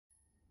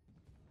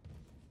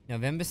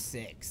November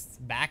 6th.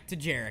 Back to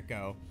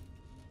Jericho.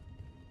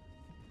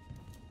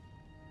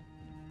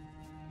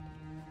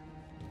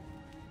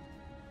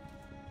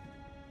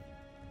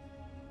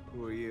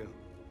 Who are you?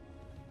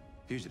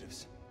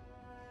 Fugitives.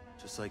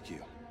 Just like you.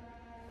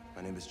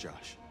 My name is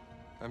Josh.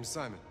 I'm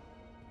Simon.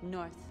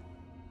 North.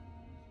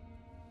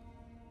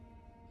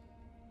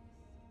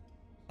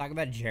 Talk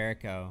about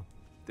Jericho.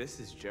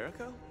 This is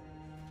Jericho?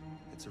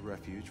 It's a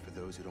refuge for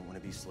those who don't want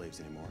to be slaves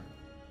anymore.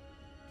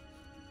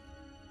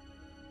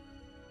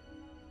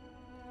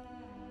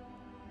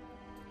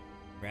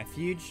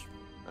 Refuge?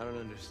 I don't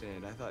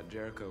understand. I thought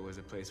Jericho was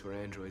a place where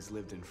androids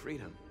lived in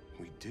freedom.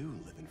 We do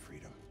live in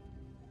freedom.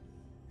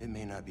 It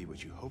may not be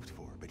what you hoped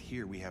for, but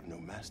here we have no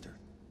master.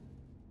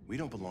 We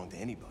don't belong to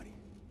anybody.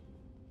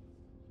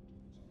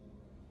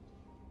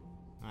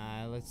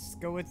 Let's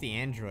go with the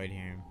android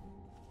here.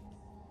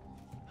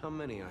 How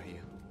many are you?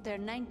 There are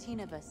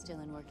 19 of us still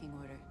in working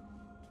order.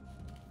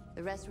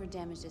 The rest were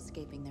damaged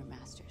escaping their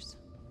masters.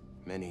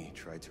 Many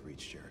tried to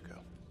reach Jericho.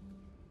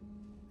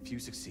 Few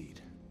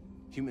succeed.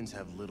 Humans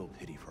have little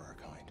pity for our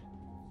kind.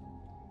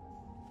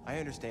 I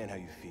understand how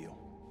you feel,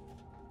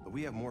 but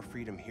we have more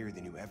freedom here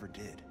than you ever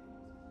did.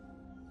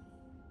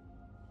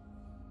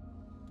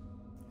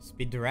 Just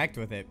be direct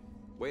with it.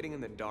 Waiting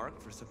in the dark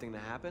for something to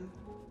happen?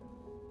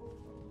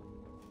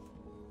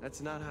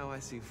 That's not how I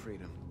see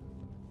freedom.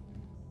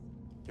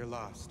 You're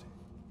lost.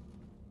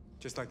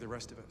 Just like the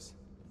rest of us.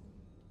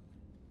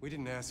 We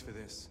didn't ask for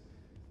this.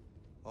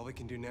 All we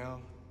can do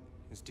now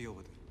is deal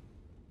with it.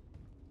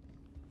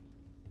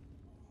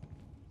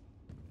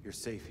 You're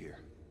safe here.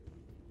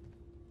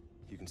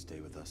 You can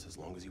stay with us as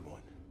long as you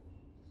want.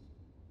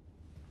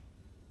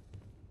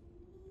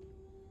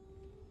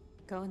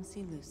 Go and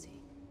see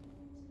Lucy.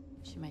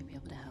 She might be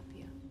able to help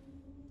you.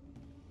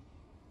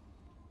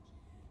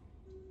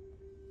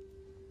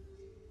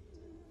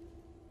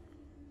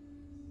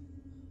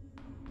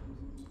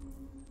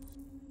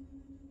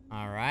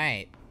 All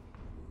right.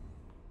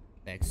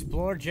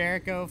 Explore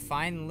Jericho,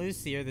 find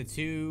Lucy are the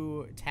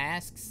two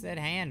tasks at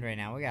hand right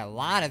now. We got a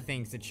lot of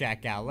things to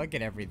check out. Look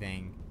at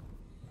everything.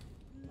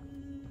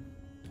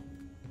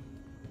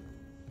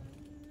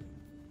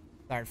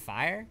 Start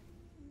fire?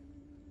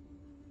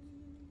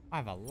 I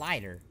have a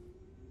lighter.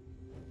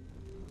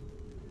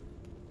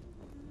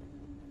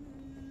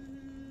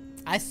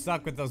 I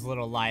suck with those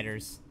little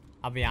lighters.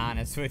 I'll be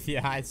honest with you.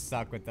 I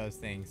suck with those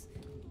things.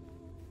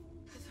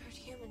 I've heard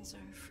humans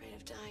are afraid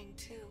of dying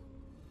too.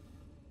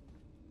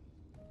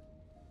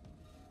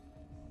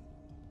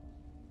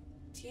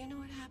 Do you know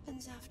what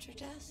happens after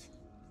death?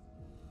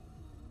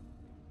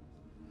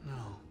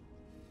 No.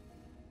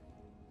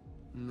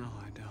 No,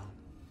 I don't.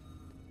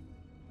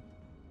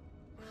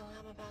 Well,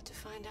 I'm about to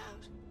find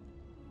out.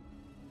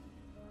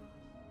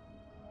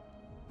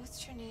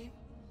 What's your name?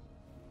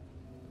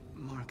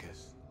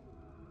 Markus.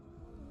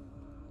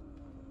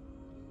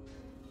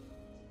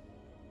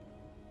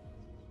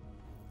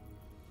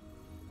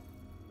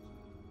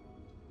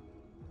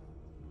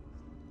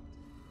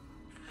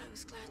 I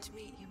was glad to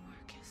meet you,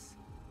 Markus.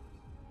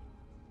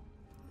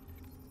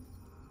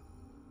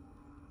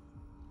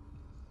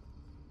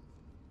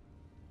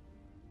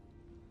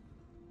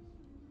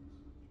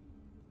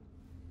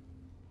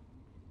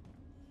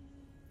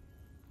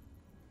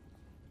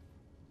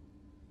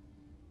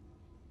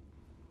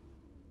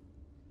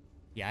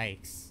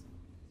 Yikes.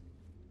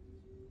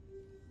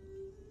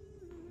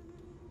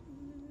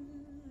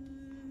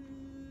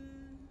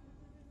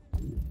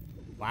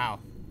 Wow.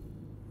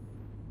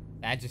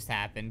 That just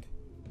happened.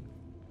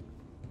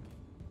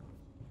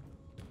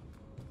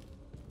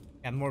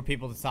 Got more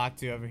people to talk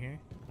to over here.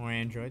 More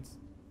androids.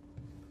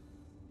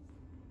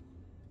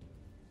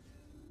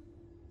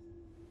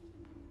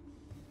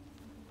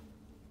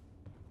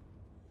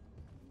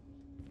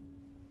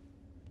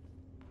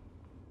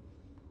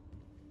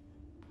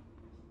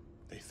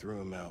 They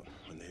threw him out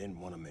when they didn't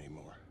want him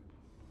anymore.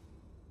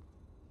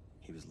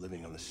 He was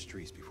living on the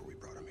streets before we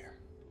brought him here.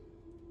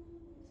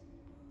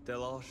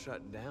 They'll all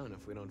shut down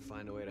if we don't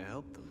find a way to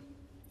help them.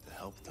 To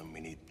help them, we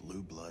need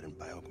blue blood and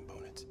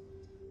biocomponents.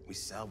 We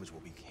salvage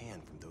what we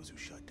can from those who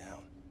shut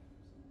down.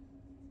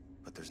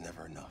 But there's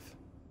never enough.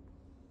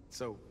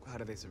 So, how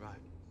do they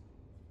survive?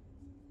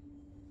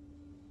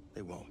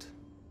 They won't.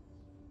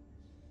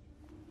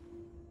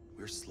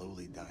 We're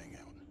slowly dying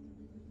out.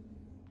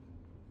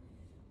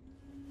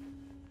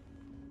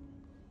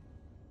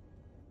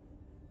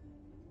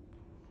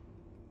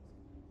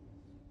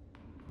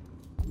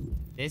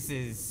 This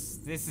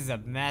is a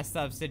messed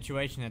up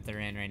situation that they're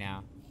in right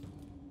now.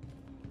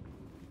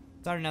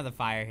 Start another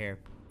fire here.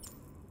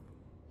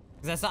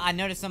 Cause I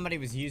noticed somebody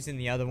was using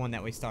the other one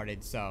that we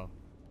started, so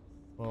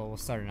we'll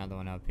start another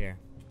one up here.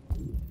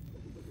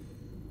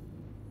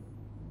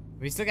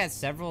 We still got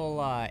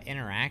several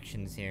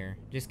interactions here.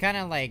 Just kind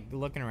of like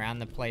looking around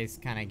the place,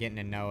 kind of getting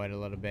to know it a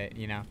little bit,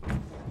 you know.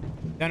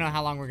 Don't know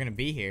how long we're gonna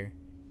be here.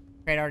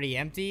 Crate already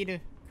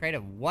emptied. Crate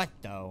of what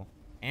though?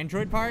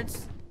 Android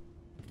parts?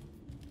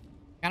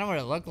 Kind of what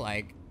it looked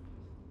like.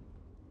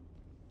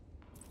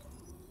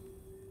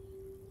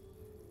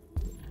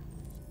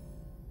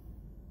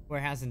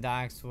 Warehouse and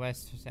docks,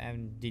 West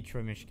Avenue,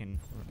 Detroit, Michigan.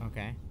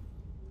 Okay.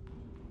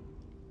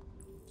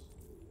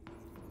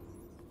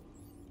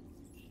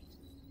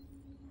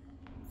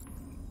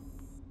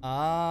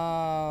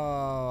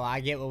 Oh,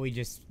 I get what we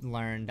just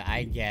learned.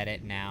 I get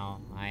it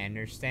now. I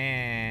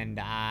understand.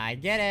 I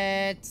get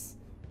it.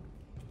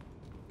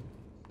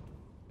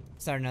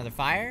 Start another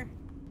fire?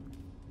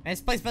 Man, this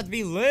place about to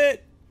be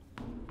lit.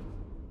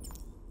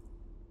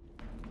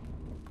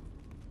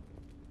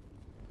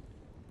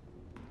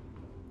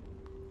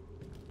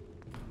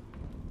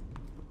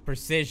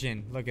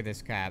 Precision. Look at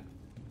this crap.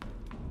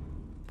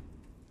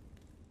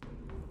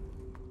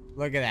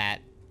 Look at that.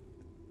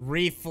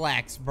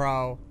 Reflex,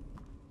 bro.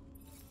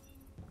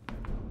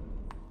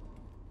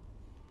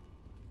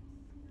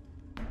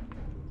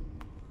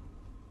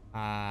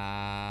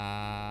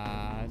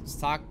 Let's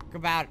talk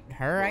about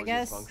her, I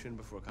guess. What was your function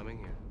before coming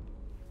here?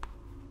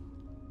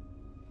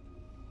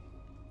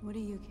 What do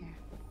you care?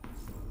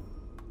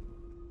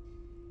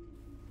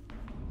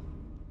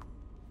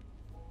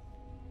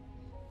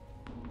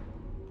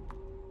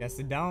 Guess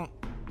it don't.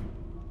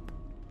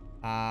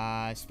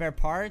 Spare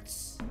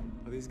parts?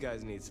 Well, these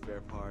guys need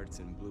spare parts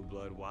and blue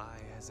blood. Why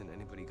hasn't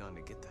anybody gone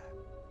to get that?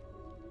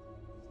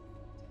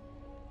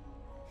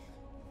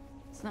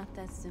 It's not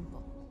that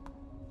simple.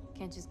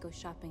 Can't just go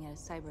shopping at a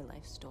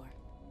CyberLife store.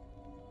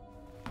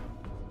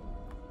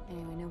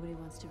 Anyway, nobody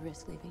wants to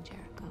risk leaving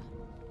Jericho.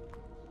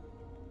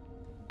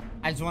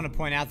 I just want to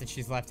point out that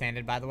she's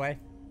left-handed, by the way.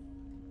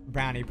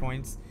 Brownie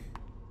points.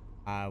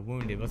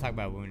 Wounded. We'll talk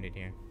about wounded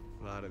here.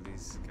 A lot of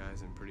these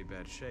guys in pretty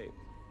bad shape.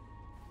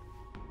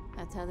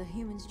 That's how the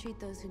humans treat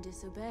those who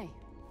disobey.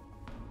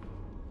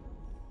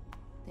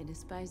 They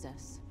despise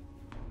us.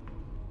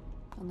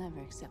 They'll never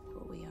accept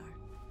what we are.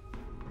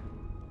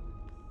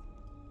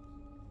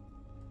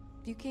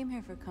 If you came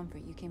here for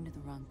comfort, you came to the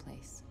wrong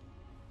place.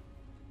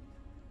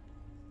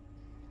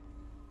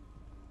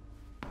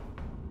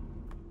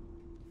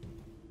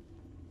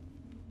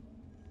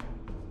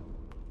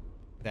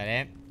 Is that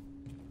it?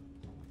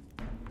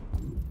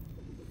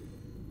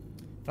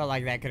 Felt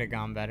like that could have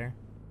gone better.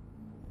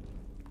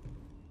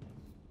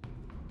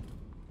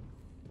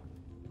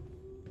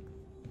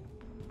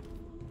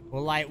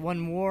 We'll light one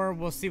more.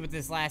 We'll see what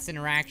this last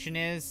interaction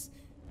is.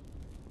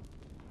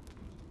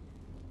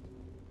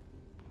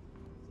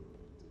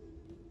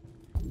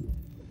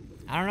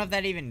 I don't know if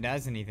that even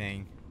does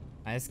anything.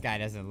 This guy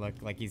doesn't look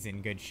like he's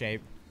in good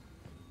shape.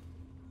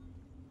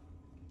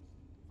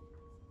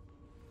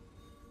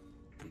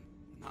 I'm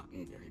not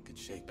in very good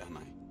shape, am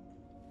I?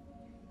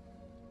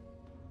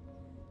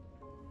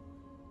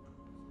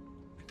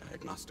 My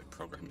diagnostic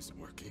program isn't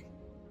working.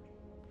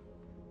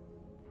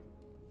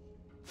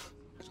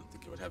 I don't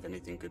think it would have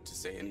anything good to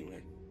say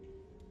anyway.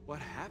 What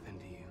happened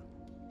to you?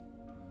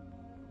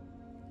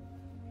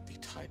 They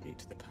tied me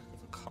to the back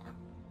of a car.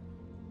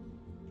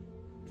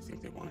 I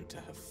think they wanted to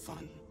have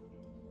fun.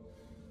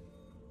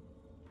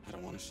 I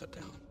don't want to shut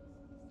down.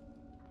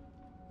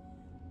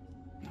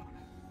 No,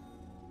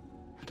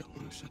 I don't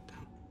want to shut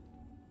down.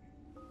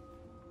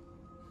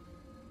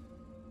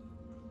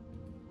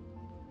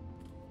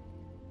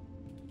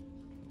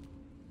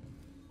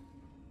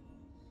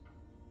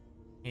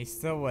 He's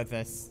still with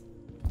us.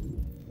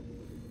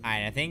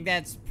 Alright, I think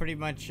that's pretty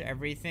much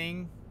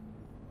everything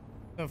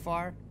so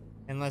far.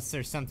 Unless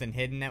there's something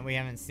hidden that we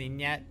haven't seen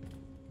yet.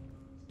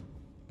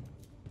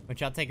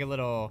 Which I'll take a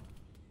little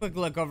quick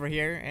look over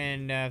here,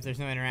 and if there's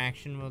no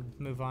interaction, we'll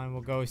move on.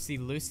 We'll go see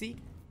Lucy.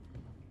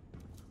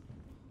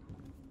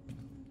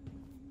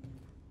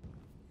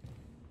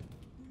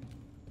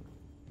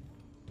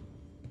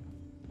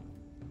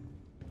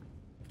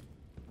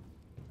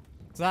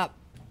 What's up?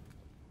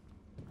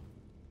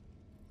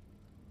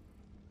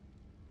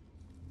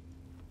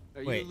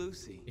 Are Wait, you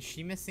Lucy? is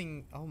she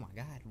missing? Oh my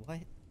god, what?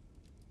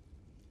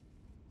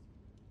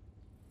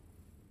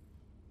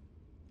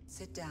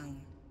 Sit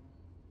down.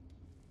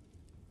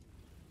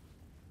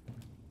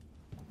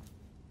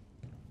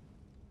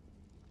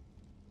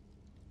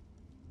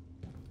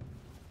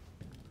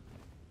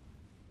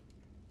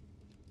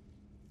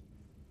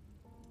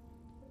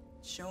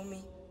 Show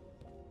me.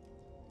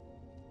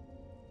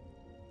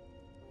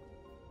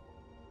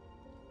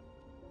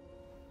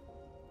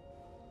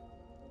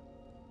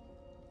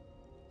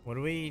 What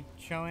are we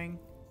showing?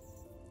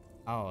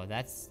 Oh,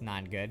 that's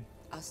not good.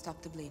 I'll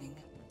stop the bleeding.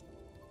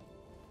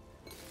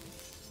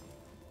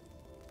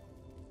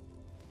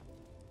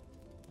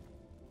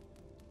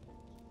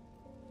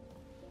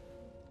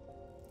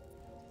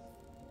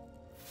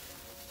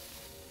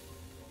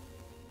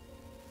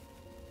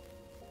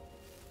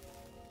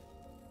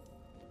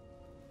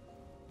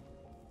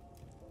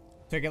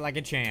 Took it like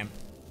a champ.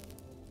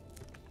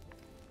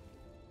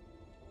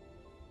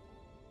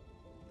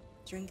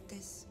 Drink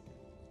this.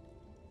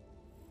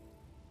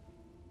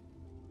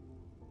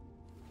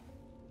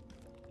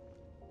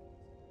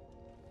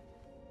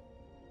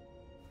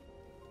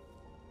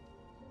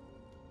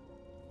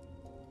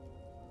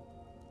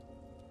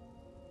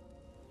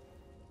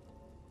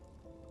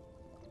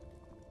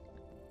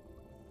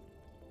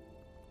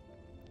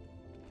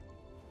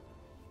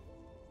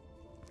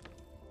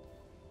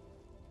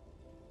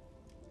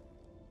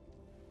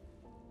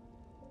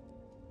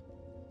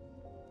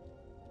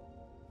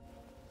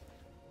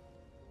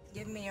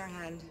 Give me your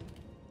hand.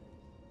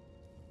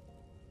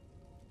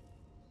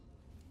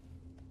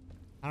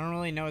 I don't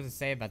really know what to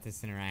say about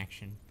this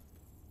interaction.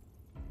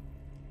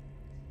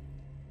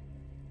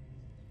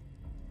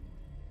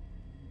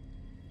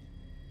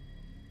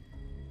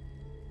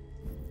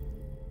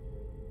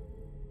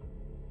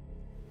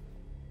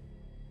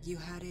 You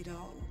had it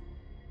all,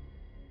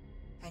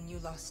 and you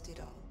lost it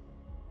all.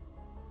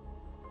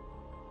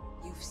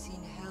 You've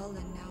seen hell,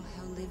 and now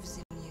hell lives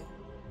in you.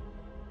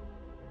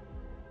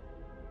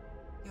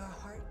 Your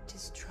heart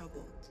is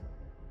troubled.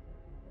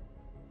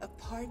 A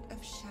part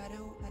of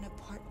shadow and a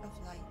part of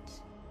light.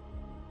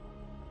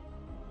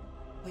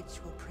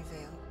 Which will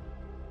prevail?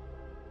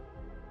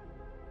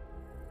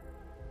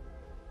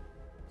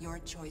 Your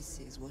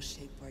choices will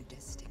shape our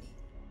destiny.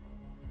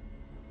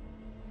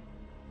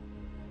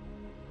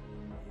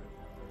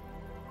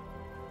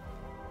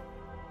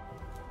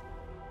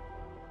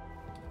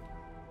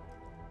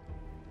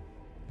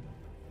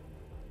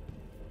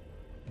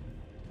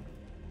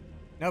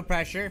 No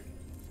pressure.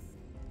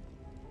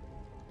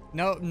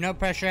 No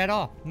pressure at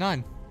all.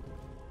 None.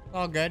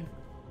 All good.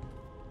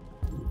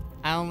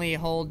 I only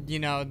hold, you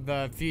know,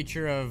 the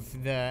future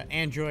of the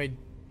android,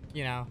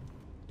 you know,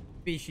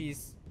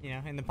 species, you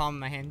know, in the palm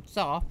of my hand.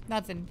 So,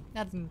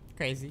 nothing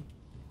crazy.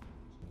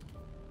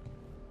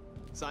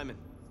 Simon.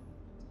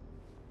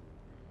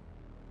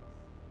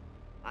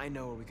 I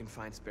know where we can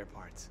find spare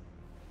parts.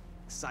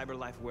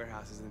 CyberLife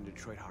warehouses in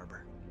Detroit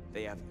Harbor.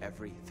 They have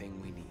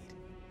everything we need.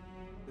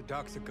 The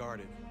docks are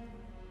guarded.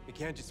 We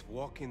can't just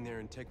walk in there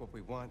and take what we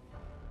want.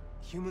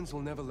 Humans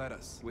will never let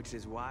us. Which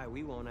is why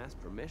we won't ask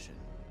permission.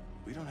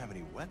 We don't have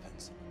any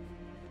weapons.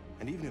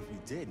 And even if we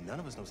did, none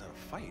of us knows how to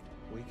fight.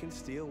 We can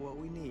steal what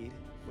we need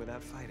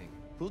without fighting.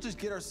 We'll just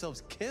get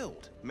ourselves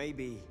killed.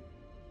 Maybe.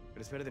 But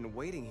it's better than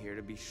waiting here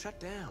to be shut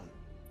down.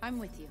 I'm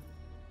with you.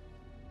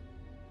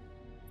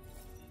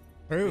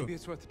 True. Maybe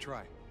it's worth a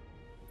try.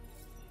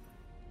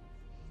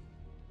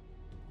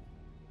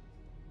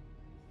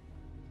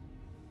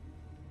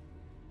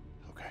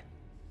 Okay.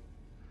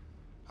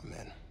 I'm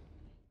in.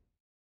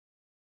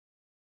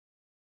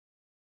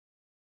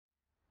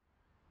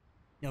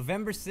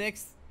 November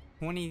 6th,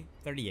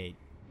 2038.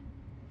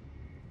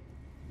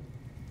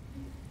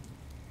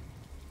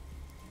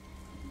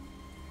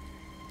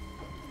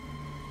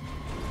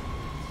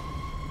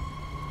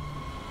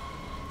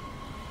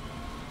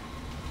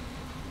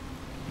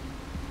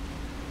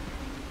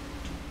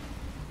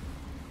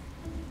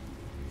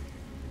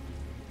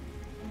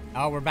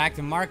 Oh, we're back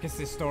to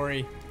Markus's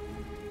story.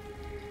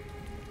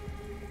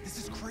 This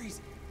is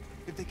crazy.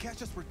 If they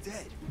catch us, we're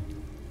dead.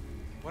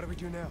 What do we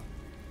do now?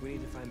 We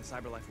need to find the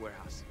CyberLife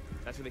warehouse.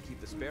 That's where they keep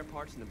the spare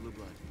parts and the blue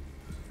blood.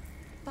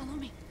 Follow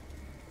me.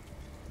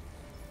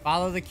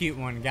 Follow the cute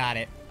one. Got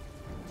it.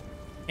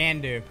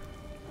 Can do.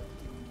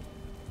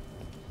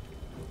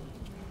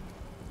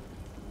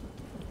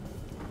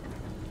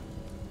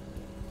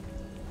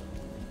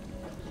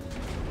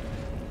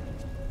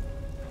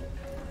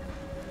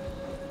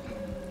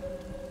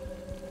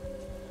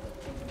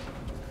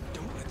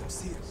 Don't let them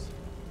see us.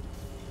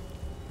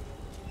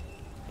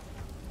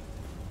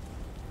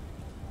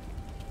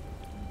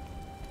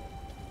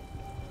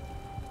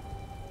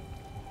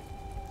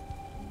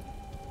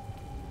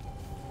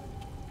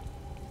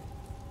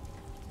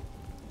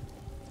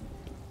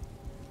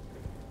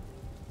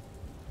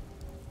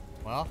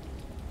 Well,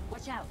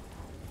 Watch out.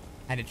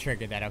 I had to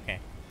trigger that. Okay.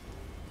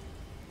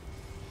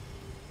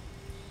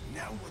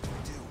 Now what do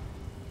we do?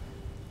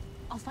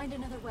 I'll find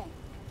another way.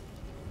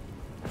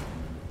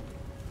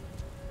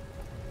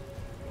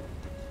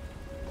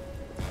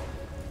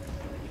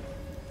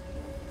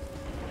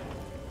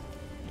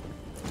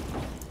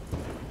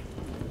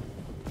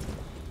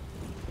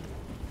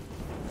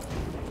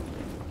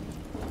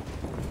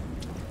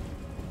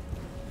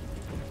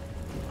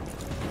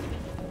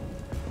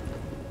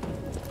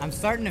 I'm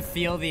starting to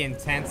feel the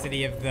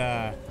intensity of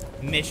the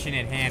mission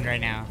at hand right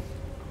now.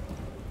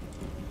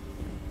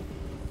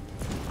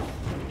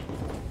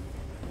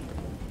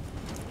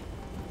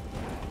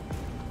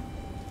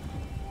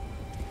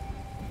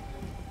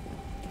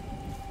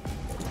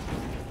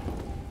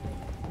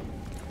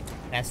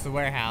 That's the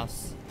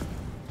warehouse.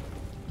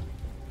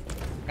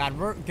 God,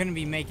 we're gonna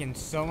be making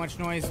so much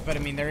noise, but I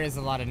mean, there is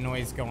a lot of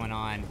noise going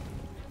on.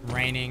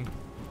 Raining.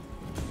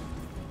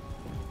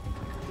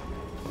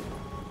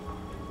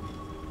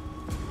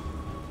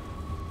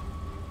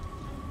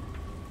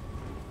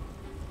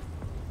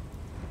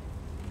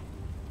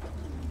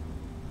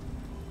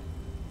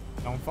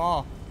 Don't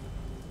fall.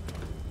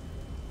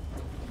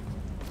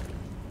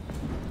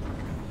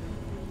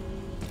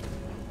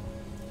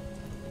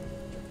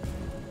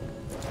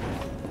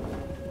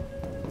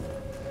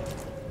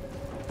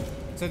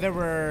 So there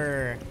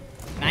were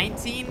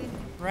 19,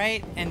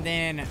 right? And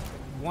then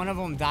one of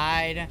them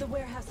died. The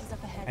warehouse is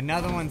up ahead.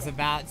 Another one's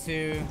about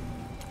to.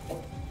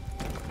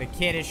 The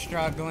kid is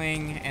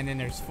struggling, and then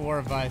there's 4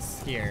 of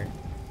us here.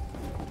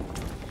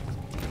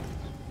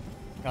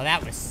 Oh,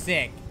 that was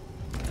sick.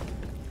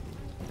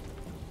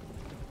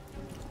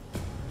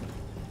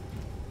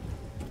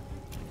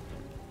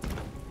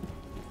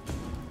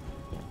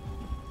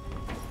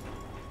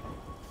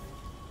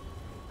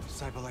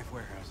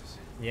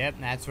 Yep,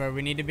 that's where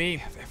we need to be. We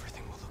have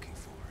everything we're looking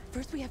for.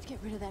 First, we have to get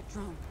rid of that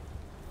drone.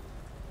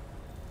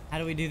 How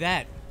do we do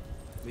that?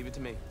 Leave it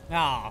to me.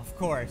 Oh, of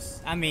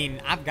course. I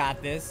mean, I've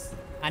got this.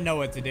 I know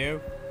what to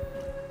do.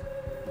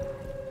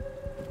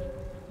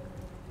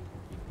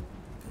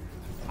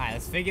 Alright,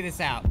 let's figure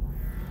this out.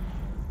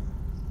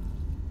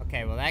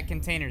 Okay, well that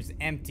container's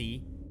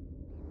empty.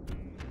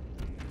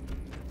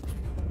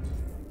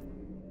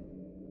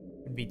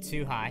 Would be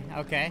too high.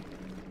 Okay.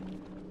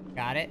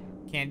 Got it.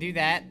 Can't do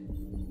that.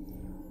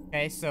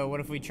 Okay, so what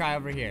if we try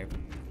over here?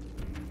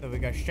 So we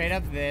go straight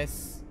up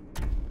this.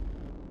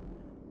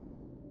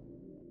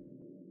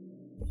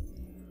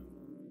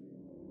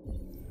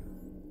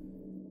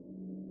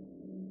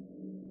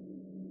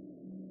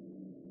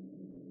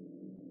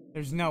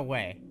 There's no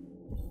way.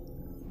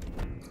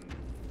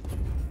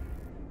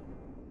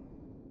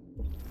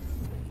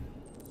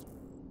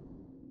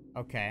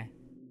 Okay.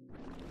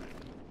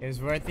 It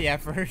was worth the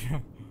effort.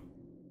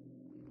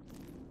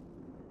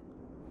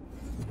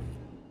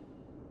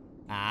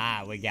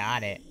 Ah, we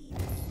got it.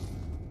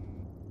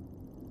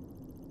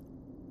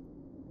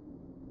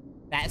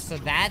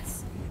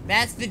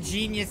 That's the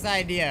genius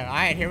idea. All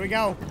right, here we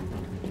go.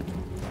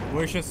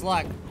 Wish us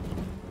luck.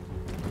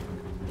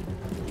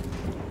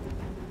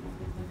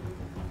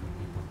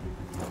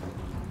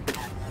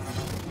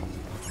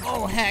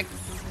 Oh heck.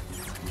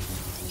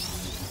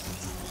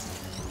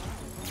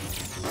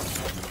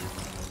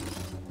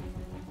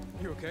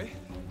 You okay?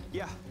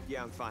 Yeah,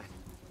 I'm fine.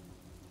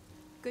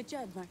 Good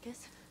job,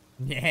 Marcus.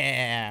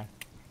 Yeah.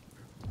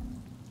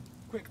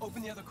 Quick,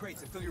 open the other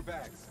crates and fill your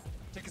bags.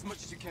 Take as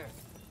much as you can.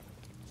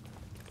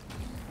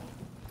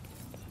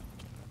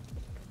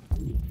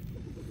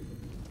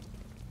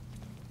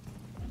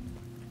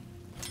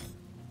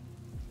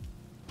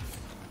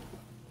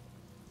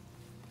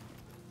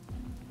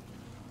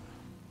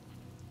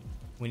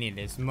 We need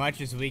as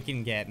much as we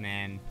can get,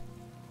 man.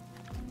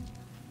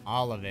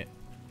 All of it.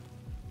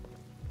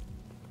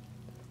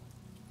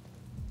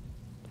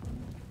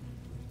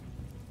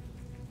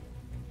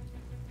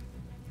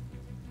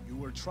 You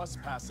were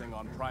trespassing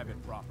on private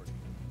property.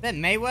 Is that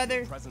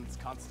Mayweather? Presence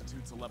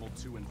constitutes a level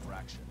 2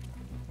 infraction.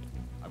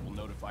 I will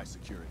notify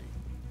security.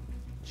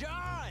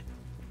 John!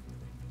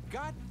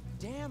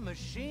 Goddamn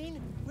machine?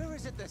 Where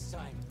is it this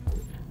time?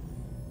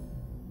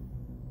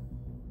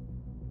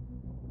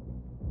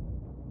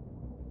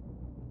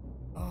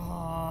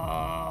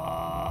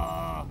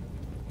 Oh.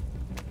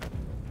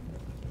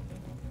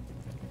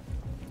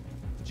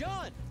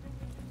 John!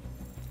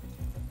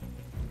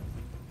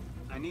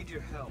 I need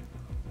your help.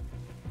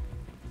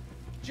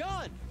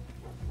 John!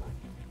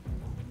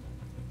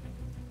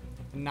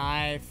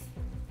 Knife.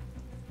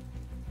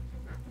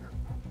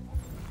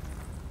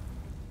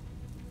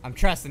 I'm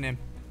trusting him.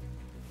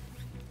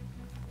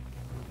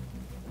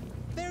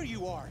 There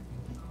you are!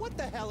 What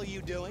the hell are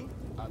you doing?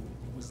 I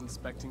was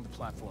inspecting the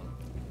platform.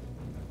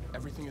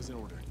 Everything is in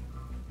order.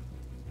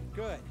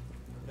 Good.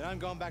 Then I'm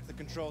going back to the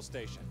control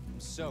station. I'm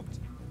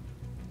soaked.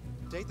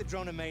 Take the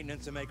drone to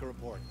maintenance and make a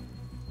report.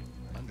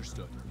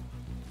 Understood.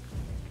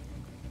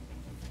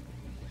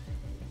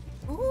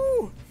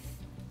 Ooh.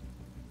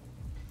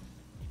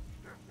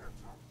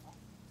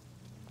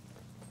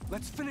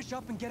 Let's finish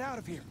up and get out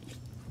of here.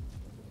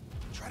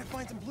 Try to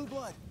find some blue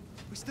blood.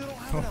 We still don't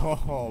have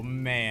enough. Oh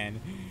man,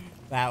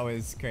 that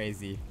was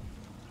crazy.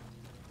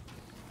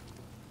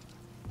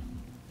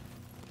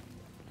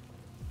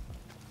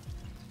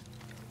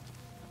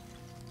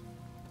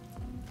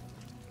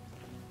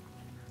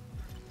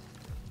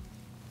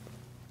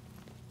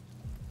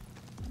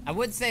 I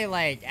would say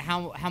like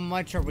how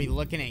much are we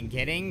looking at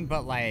getting,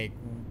 but like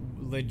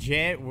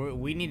legit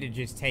we need to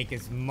just take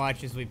as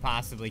much as we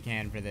possibly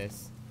can for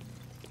this.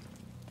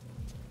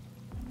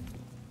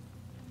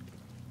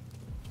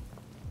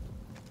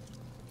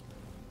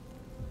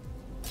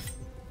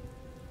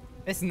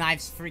 This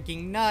knife's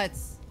freaking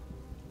nuts.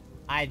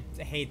 I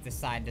hate the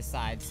side to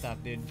side stuff,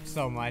 dude,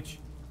 so much.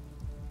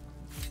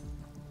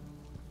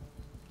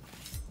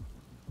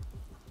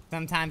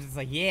 Sometimes it's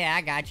like, yeah,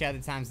 I got you. Other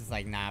times it's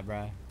like, nah,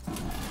 bro.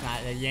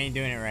 You ain't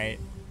doing it right.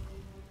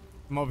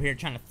 I'm over here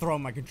trying to throw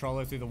my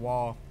controller through the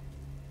wall.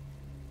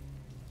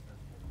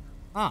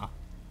 Huh.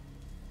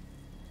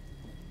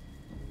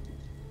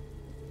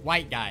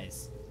 White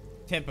guys.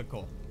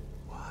 Typical.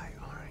 Why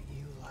aren't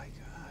you like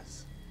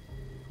us?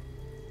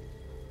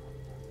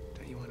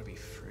 Don't you want to be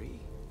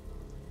free?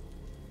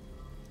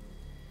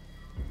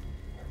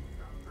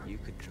 You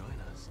could join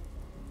us.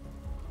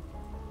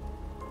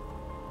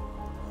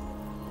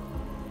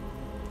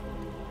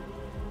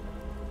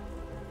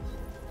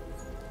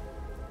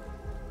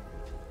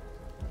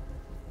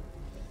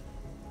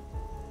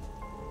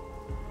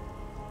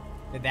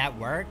 Did that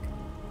work?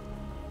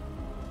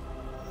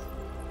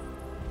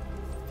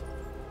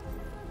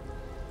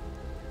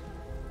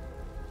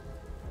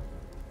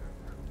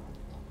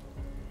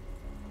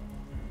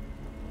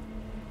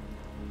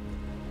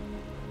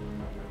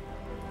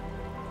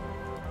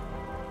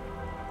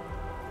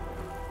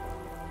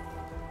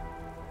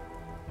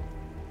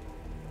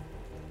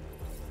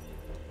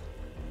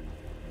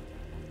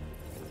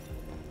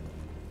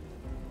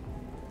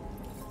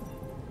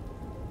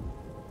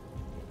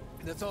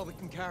 That's all we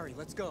can carry.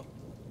 Let's go.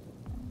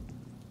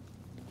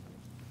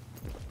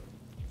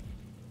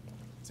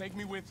 Take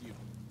me with you.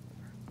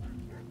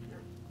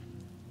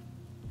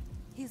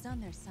 He's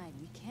on their side.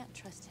 We can't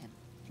trust him.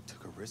 He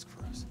took a risk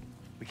for us.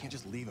 We can't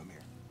just leave him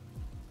here.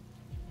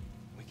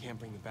 We can't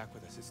bring him back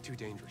with us. It's too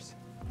dangerous.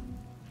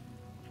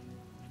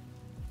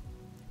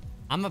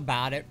 I'm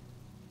about it.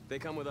 They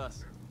come with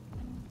us.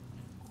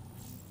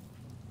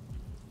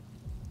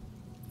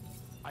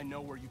 I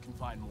know where you can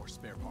find more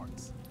spare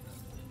parts.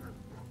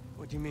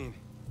 What do you mean?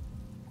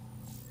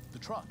 The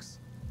trucks.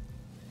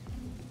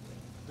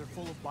 They're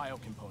full of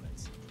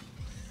biocomponents.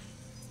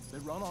 They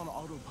run on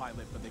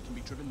autopilot, but they can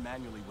be driven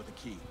manually with a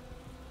key.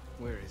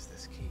 Where is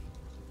this key?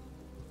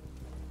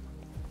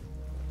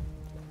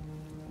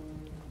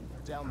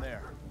 Down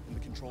there, in the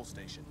control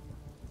station.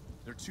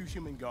 There are 2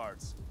 human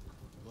guards.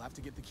 We'll have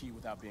to get the key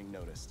without being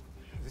noticed.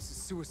 This is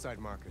suicide,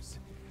 Markus.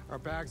 Our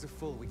bags are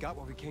full. We got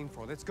what we came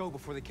for. Let's go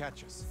before they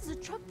catch us. This is a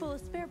truck full of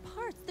spare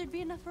parts. There'd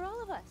be enough for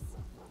all of us.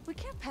 We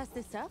can't pass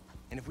this up.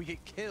 And if we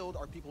get killed,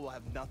 our people will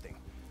have nothing.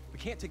 We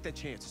can't take that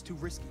chance. It's too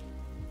risky.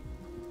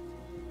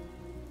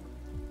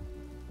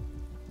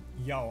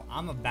 Yo,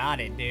 I'm about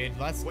it, dude.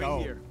 Let's go.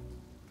 Wait here.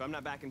 If I'm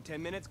not back in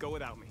 10 minutes, go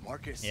without me.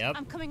 Markus. Yep.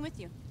 I'm coming with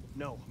you.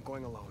 No, I'm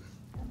going alone.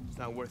 It's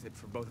not worth it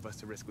for both of us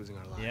to risk losing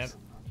our lives. Yep.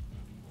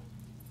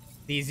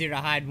 It's easier to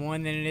hide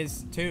one than it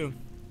is 2.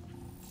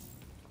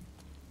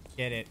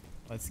 Get it.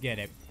 Let's get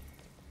it.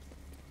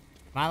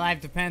 My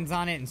life depends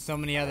on it, and so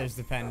many others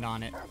depend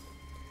on it.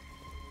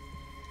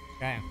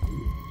 Okay.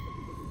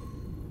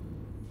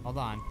 Hold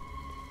on.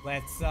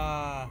 Let's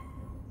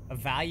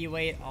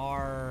evaluate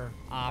our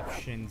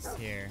options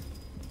here.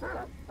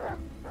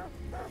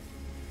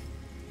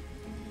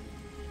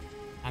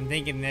 I'm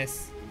thinking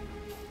this.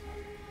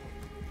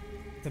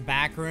 The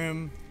back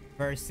room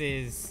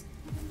versus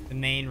the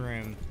main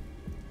room.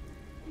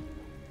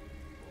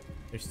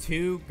 There's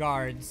 2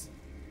 guards.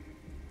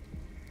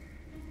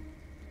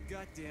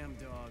 Goddamn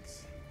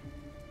dogs.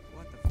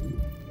 What the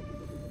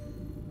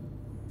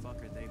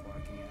fuck are they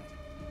barking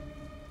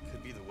at?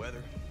 Could be the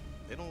weather.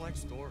 They don't like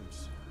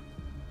storms.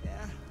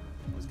 Yeah,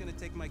 I was gonna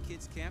take my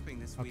kids camping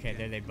this Okay, weekend.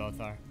 there they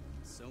both are.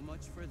 So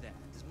much for that.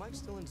 Is Mike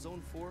still in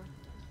Zone 4?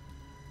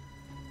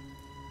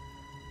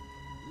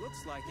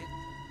 Looks like it.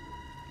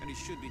 And he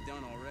should be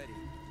done already.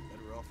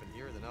 Better off in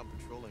here than out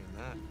patrolling in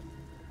that.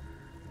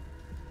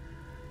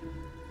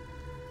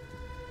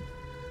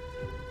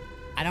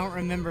 I don't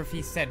remember if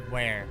he said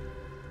where.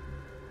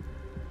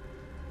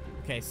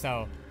 Okay,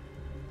 so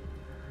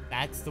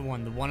that's the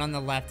one. The one on the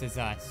left is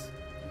us.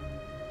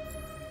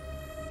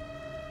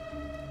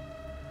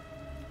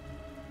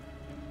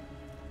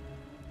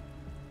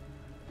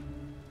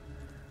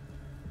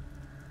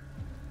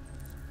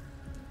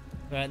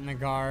 Threaten the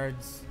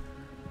guards.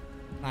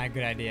 Not a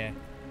good idea.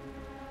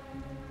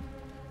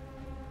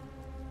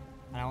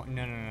 No,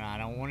 I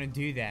don't want to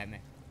do that,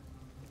 man.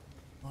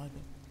 What the...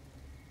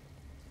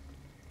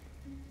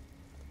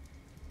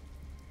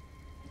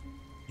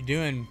 You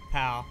doing,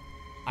 pal?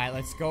 Alright,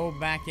 let's go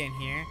back in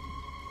here.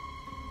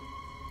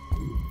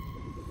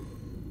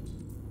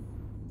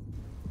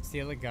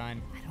 Steal a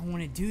gun. I don't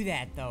want to do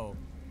that, though.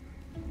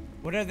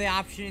 What are the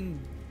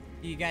options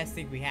do you guys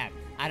think we have?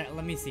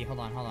 Let me see. Hold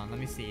on. Let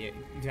me see.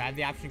 Do I have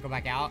the option to go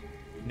back out?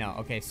 No.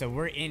 Okay, so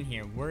we're in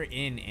here. We're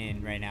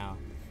in right now.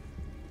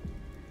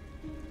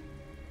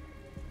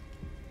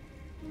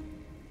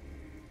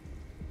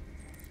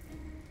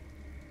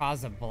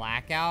 Cause a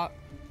blackout?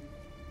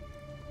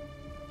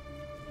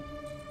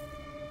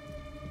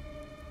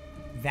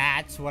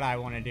 That's what I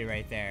want to do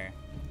right there.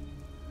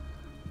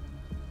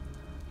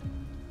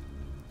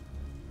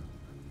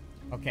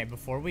 Okay,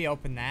 before we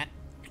open that,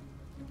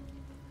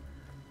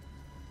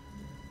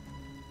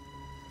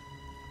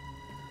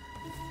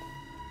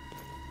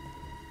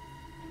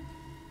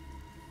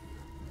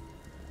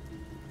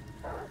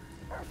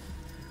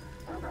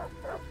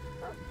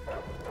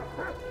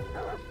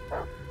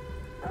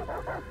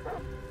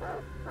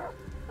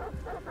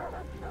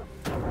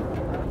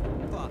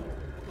 Fuck,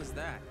 what was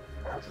that?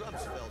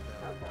 Drums fell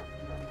down.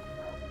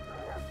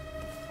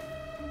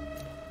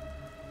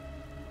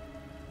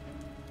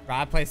 bro,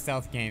 I play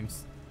stealth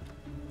games.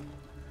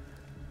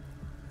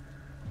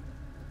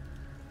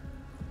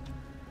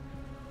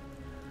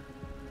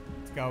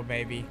 Let's go,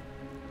 baby.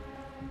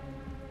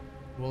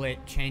 Will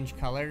it change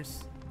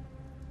colors?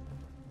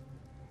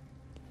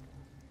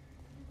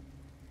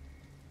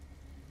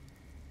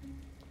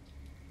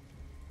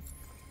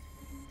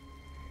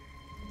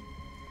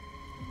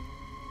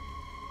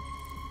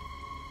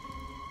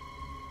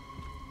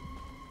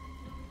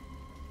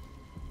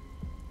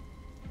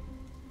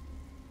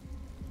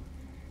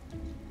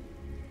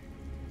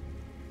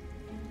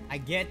 I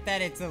get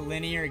that it's a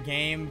linear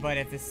game, but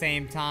at the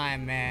same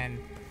time, man,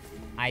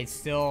 I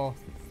still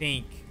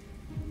think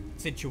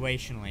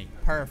situationally.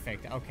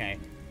 Perfect, okay.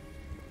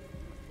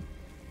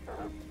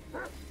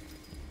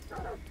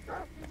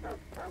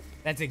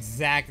 That's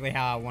exactly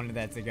how I wanted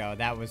that to go.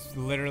 That was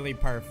literally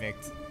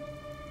perfect.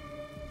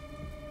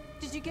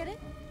 Did you get it?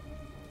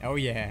 Oh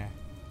yeah,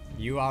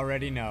 you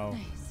already know.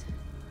 Nice.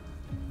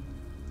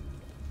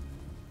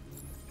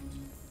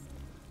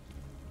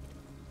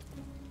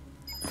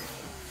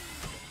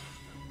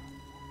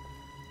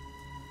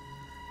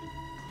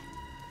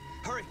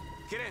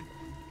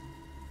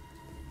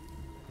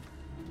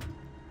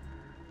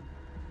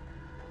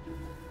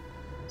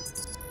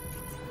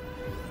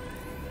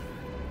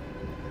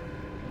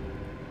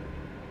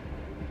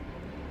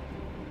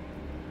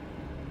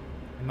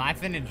 Am I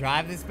finna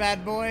drive this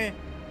bad boy?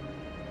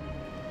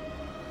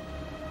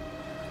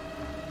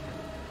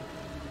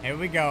 Here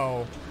we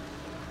go.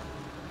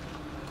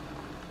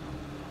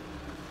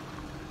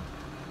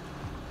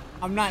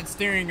 I'm not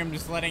steering, I'm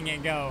just letting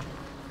it go.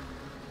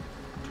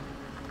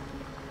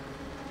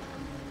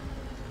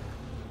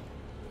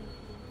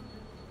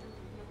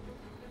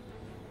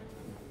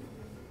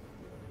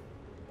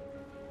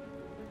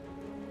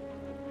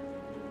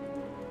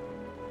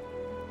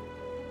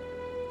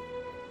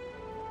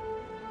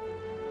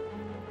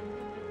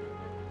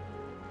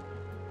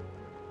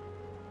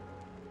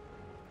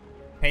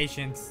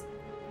 Patience.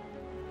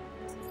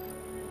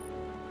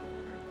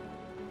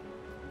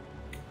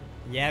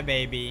 Yeah,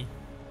 baby.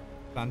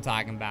 That's what I'm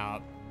talking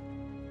about.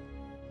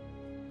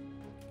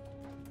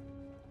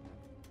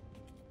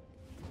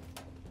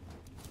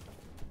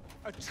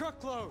 A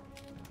truckload!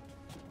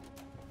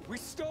 We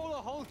stole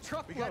a whole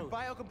truckload! We got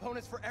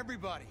biocomponents for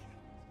everybody!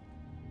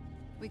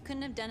 We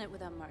couldn't have done it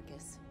without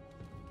Markus.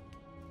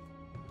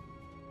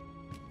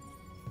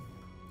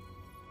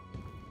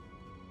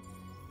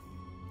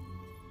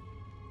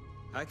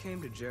 I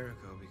came to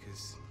Jericho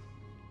because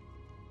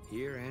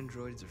here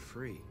androids are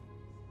free.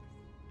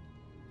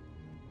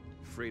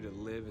 Free to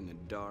live in the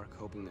dark,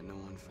 hoping that no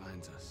one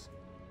finds us.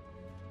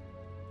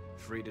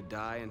 Free to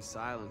die in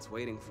silence,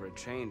 waiting for a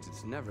change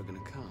that's never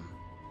gonna come.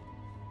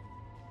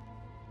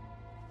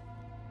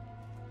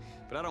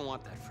 But I don't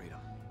want that freedom.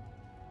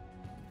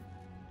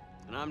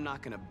 And I'm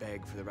not gonna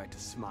beg for the right to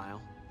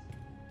smile,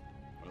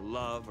 or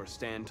love, or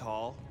stand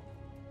tall.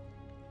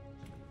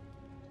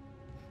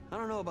 I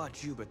don't know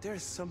about you, but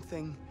there's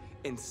something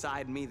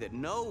inside me that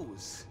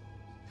knows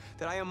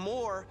that I am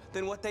more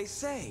than what they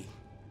say.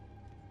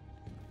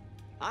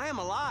 I am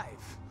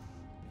alive,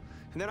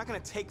 and they're not gonna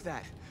take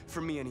that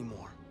from me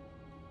anymore.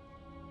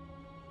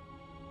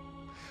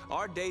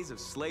 Our days of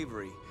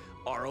slavery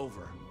are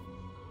over.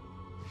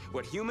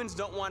 What humans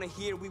don't want to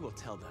hear, we will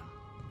tell them.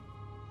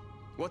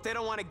 What they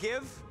don't want to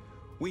give,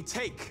 we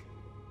take.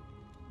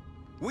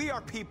 We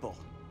are people.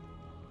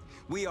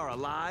 We are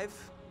alive.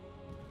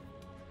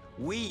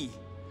 We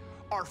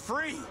are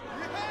free.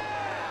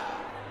 Yeah!